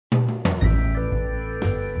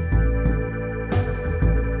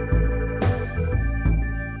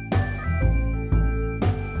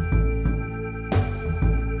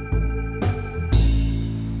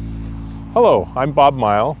Hello, I'm Bob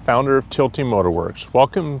Mighell, founder of Tilting Motorworks.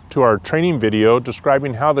 Welcome to our training video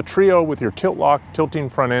describing how the Trio with your TiltLock tilting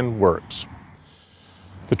front end works.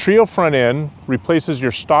 The Trio front end replaces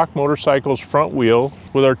your stock motorcycle's front wheel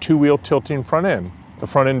with our two-wheel tilting front end. The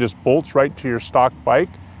front end just bolts right to your stock bike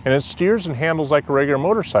and it steers and handles like a regular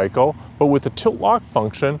motorcycle, but with the tilt lock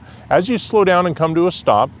function, as you slow down and come to a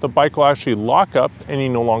stop, the bike will actually lock up and you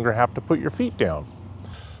no longer have to put your feet down.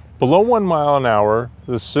 Below 1 mile an hour,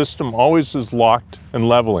 the system always is locked and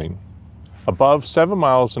leveling. Above 7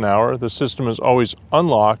 miles an hour, the system is always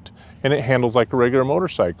unlocked and it handles like a regular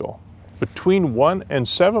motorcycle. Between 1 and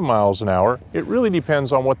 7 miles an hour, it really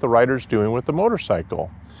depends on what the rider's doing with the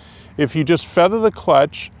motorcycle. If you just feather the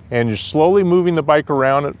clutch and you're slowly moving the bike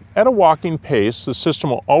around at a walking pace, the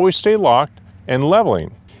system will always stay locked and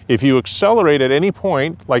leveling. If you accelerate at any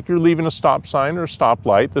point, like you're leaving a stop sign or a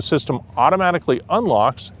stoplight, the system automatically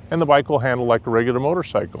unlocks and the bike will handle like a regular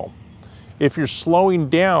motorcycle. If you're slowing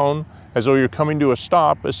down as though you're coming to a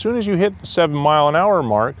stop, as soon as you hit the 7 mile an hour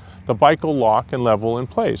mark, the bike will lock and level in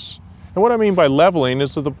place. And what I mean by leveling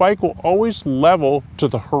is that the bike will always level to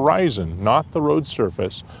the horizon, not the road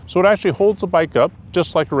surface. So it actually holds the bike up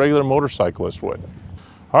just like a regular motorcyclist would.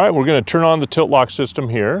 All right, we're going to turn on the tilt lock system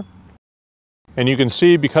here. And you can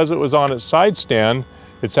see because it was on its side stand,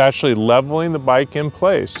 it's actually leveling the bike in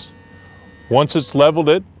place. Once it's leveled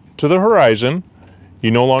it to the horizon,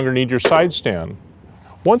 you no longer need your side stand.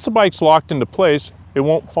 Once the bike's locked into place, it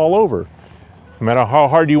won't fall over. No matter how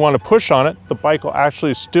hard you want to push on it, the bike will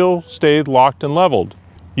actually still stay locked and leveled.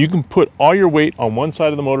 You can put all your weight on one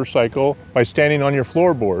side of the motorcycle by standing on your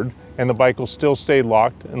floorboard, and the bike will still stay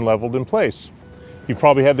locked and leveled in place. You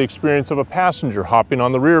probably had the experience of a passenger hopping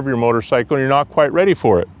on the rear of your motorcycle and you're not quite ready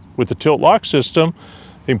for it. With the tilt lock system,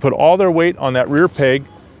 they can put all their weight on that rear peg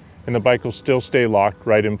and the bike will still stay locked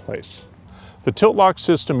right in place. The tilt lock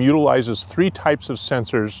system utilizes 3 types of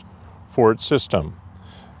sensors for its system.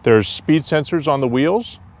 There's speed sensors on the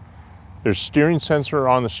wheels, there's steering sensor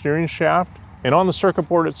on the steering shaft, and on the circuit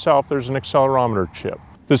board itself there's an accelerometer chip.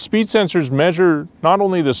 The speed sensors measure not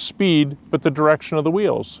only the speed, but the direction of the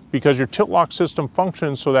wheels, because your tilt lock system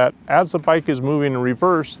functions so that as the bike is moving in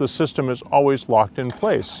reverse, the system is always locked in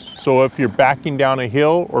place. So if you're backing down a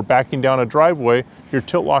hill or backing down a driveway, your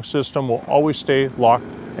tilt lock system will always stay locked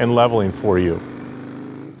and leveling for you.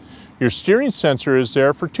 Your steering sensor is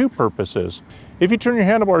there for 2 purposes. If you turn your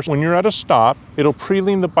handlebars when you're at a stop, it'll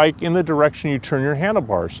pre-lean the bike in the direction you turn your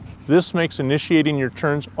handlebars. This makes initiating your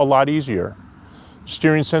turns a lot easier.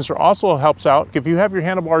 Steering sensor also helps out if you have your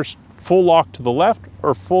handlebars full lock to the left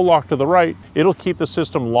or full lock to the right, it'll keep the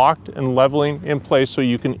system locked and leveling in place so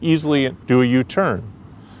you can easily do a U-turn.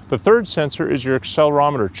 The third sensor is your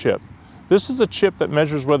accelerometer chip. This is a chip that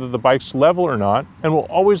measures whether the bike's level or not and will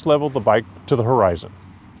always level the bike to the horizon.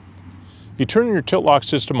 You turn your tilt lock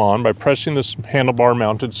system on by pressing this handlebar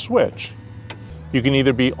mounted switch. You can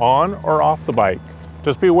either be on or off the bike.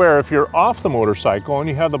 Just be aware, if you're off the motorcycle and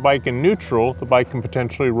you have the bike in neutral, the bike can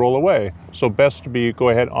potentially roll away. So best to be go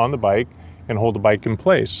ahead on the bike and hold the bike in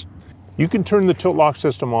place. You can turn the tilt lock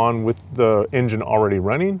system on with the engine already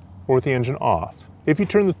running or with the engine off. If you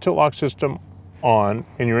turn the tilt lock system on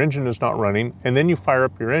and your engine is not running and then you fire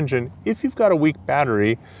up your engine, if you've got a weak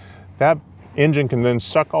battery, that engine can then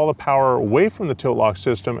suck all the power away from the tilt lock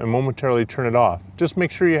system and momentarily turn it off. Just make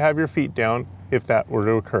sure you have your feet down if that were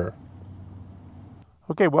to occur.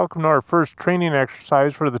 Okay, welcome to our first training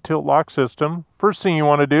exercise for the tilt lock system. First thing you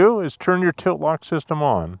want to do is turn your tilt lock system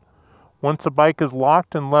on. Once the bike is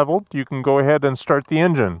locked and leveled, you can go ahead and start the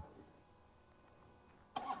engine.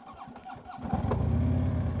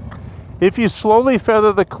 If you slowly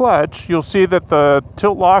feather the clutch, you'll see that the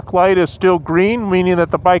tilt lock light is still green, meaning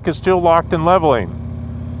that the bike is still locked and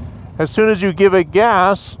leveling. As soon as you give it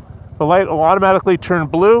gas, the light will automatically turn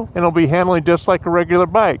blue and it'll be handling just like a regular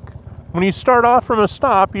bike. When you start off from a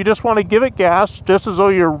stop, you just want to give it gas, just as though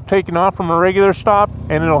you're taking off from a regular stop,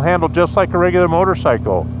 and it'll handle just like a regular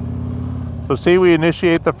motorcycle. So see, we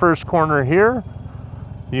initiate the first corner here.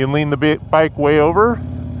 You can lean the bike way over.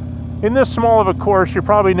 In this small of a course, you're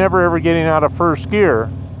probably never ever getting out of first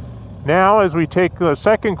gear. Now, as we take the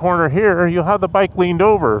second corner here, you'll have the bike leaned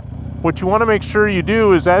over. What you want to make sure you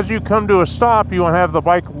do is as you come to a stop, you want to have the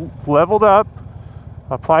bike leveled up,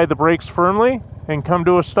 apply the brakes firmly, and come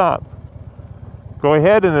to a stop. Go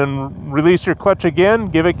ahead and then release your clutch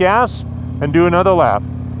again, give it gas, and do another lap.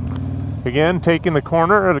 Again, taking the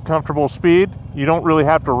corner at a comfortable speed. You don't really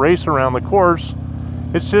have to race around the course.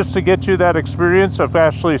 It's just to get you that experience of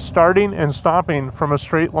actually starting and stopping from a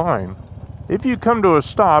straight line. If you come to a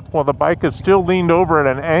stop while the bike is still leaned over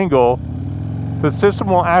at an angle, the system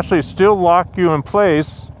will actually still lock you in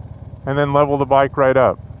place and then level the bike right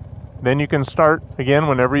up. Then you can start again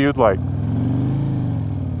whenever you'd like.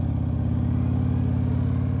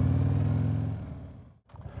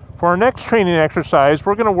 For our next training exercise,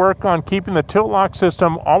 we're going to work on keeping the TiltLock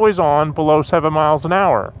system always on below 7 miles an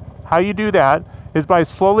hour. How you do that is by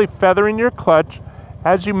slowly feathering your clutch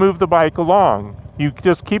as you move the bike along. You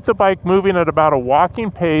just keep the bike moving at about a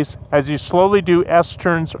walking pace as you slowly do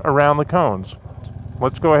S-turns around the cones.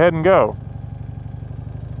 Let's go ahead and go.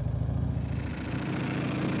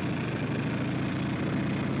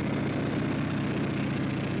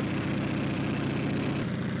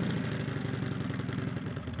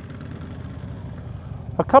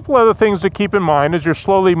 A couple other things to keep in mind as you're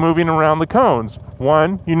slowly moving around the cones.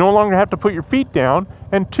 One, you no longer have to put your feet down,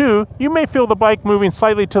 and two, you may feel the bike moving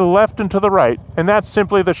slightly to the left and to the right, and that's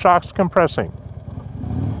simply the shocks compressing.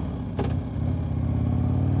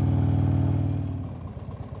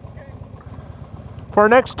 For our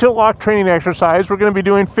next TiltLock training exercise, we're going to be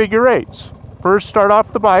doing figure eights. First, start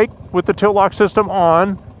off the bike with the TiltLock system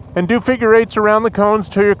on, and do figure eights around the cones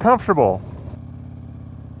till you're comfortable.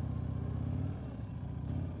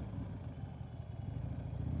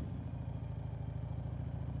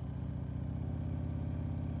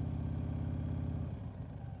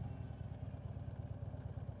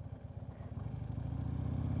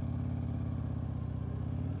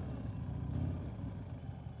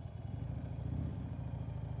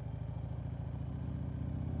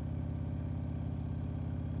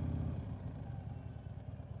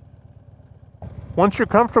 Once you're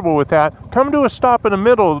comfortable with that, come to a stop in the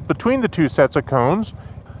middle between the two sets of cones,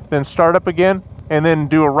 then start up again, and then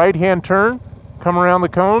do a right-hand turn, come around the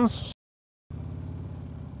cones,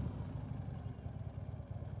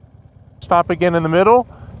 stop again in the middle,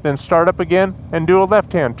 then start up again and do a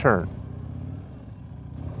left-hand turn.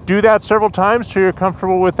 Do that several times till you're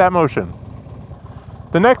comfortable with that motion.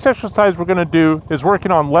 The next exercise we're going to do is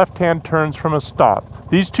working on left-hand turns from a stop.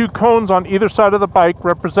 These two cones on either side of the bike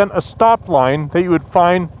represent a stop line that you would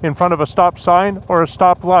find in front of a stop sign or a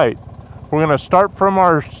stop light. We're going to start from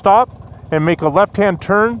our stop and make a left-hand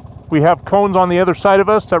turn. We have cones on the other side of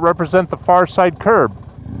us that represent the far side curb.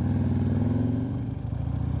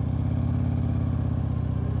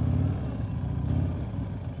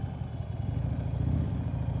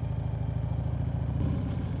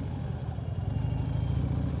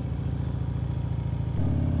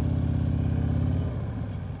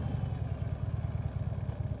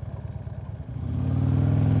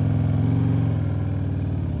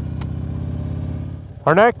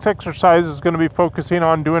 Our next exercise is going to be focusing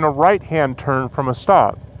on doing a right-hand turn from a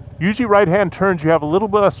stop. Usually right-hand turns you have a little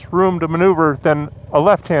less room to maneuver than a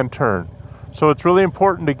left-hand turn. So it's really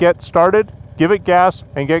important to get started, give it gas,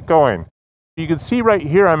 and get going. You can see right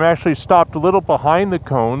here I'm actually stopped a little behind the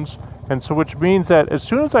cones, and so which means that as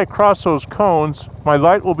soon as I cross those cones, my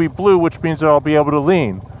light will be blue, which means that I'll be able to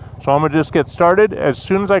lean. So I'm going to just get started. As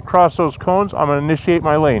soon as I cross those cones, I'm going to initiate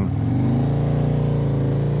my lane.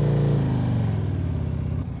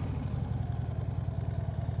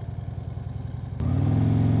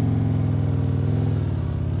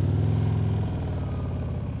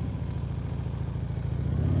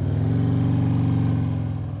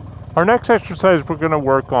 Our next exercise we're going to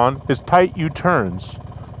work on is tight U-turns.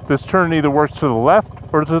 This turn either works to the left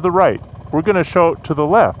or to the right. We're going to show it to the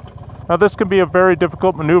left. Now this can be a very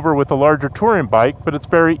difficult maneuver with a larger touring bike, but it's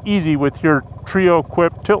very easy with your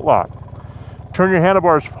trio-equipped TiltLock. Turn your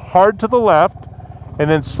handlebars hard to the left and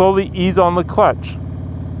then slowly ease on the clutch.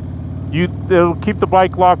 It'll keep the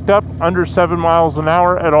bike locked up under 7 miles an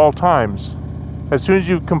hour at all times. As soon as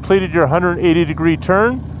you've completed your 180-degree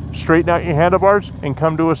turn, straighten out your handlebars and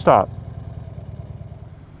come to a stop.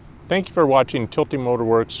 Thank you for watching Tilting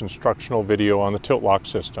Motorworks instructional video on the TiltLock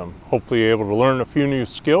system. Hopefully you're able to learn a few new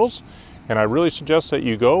skills, and I really suggest that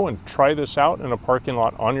you go and try this out in a parking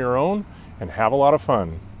lot on your own and have a lot of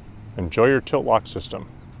fun. Enjoy your TiltLock system.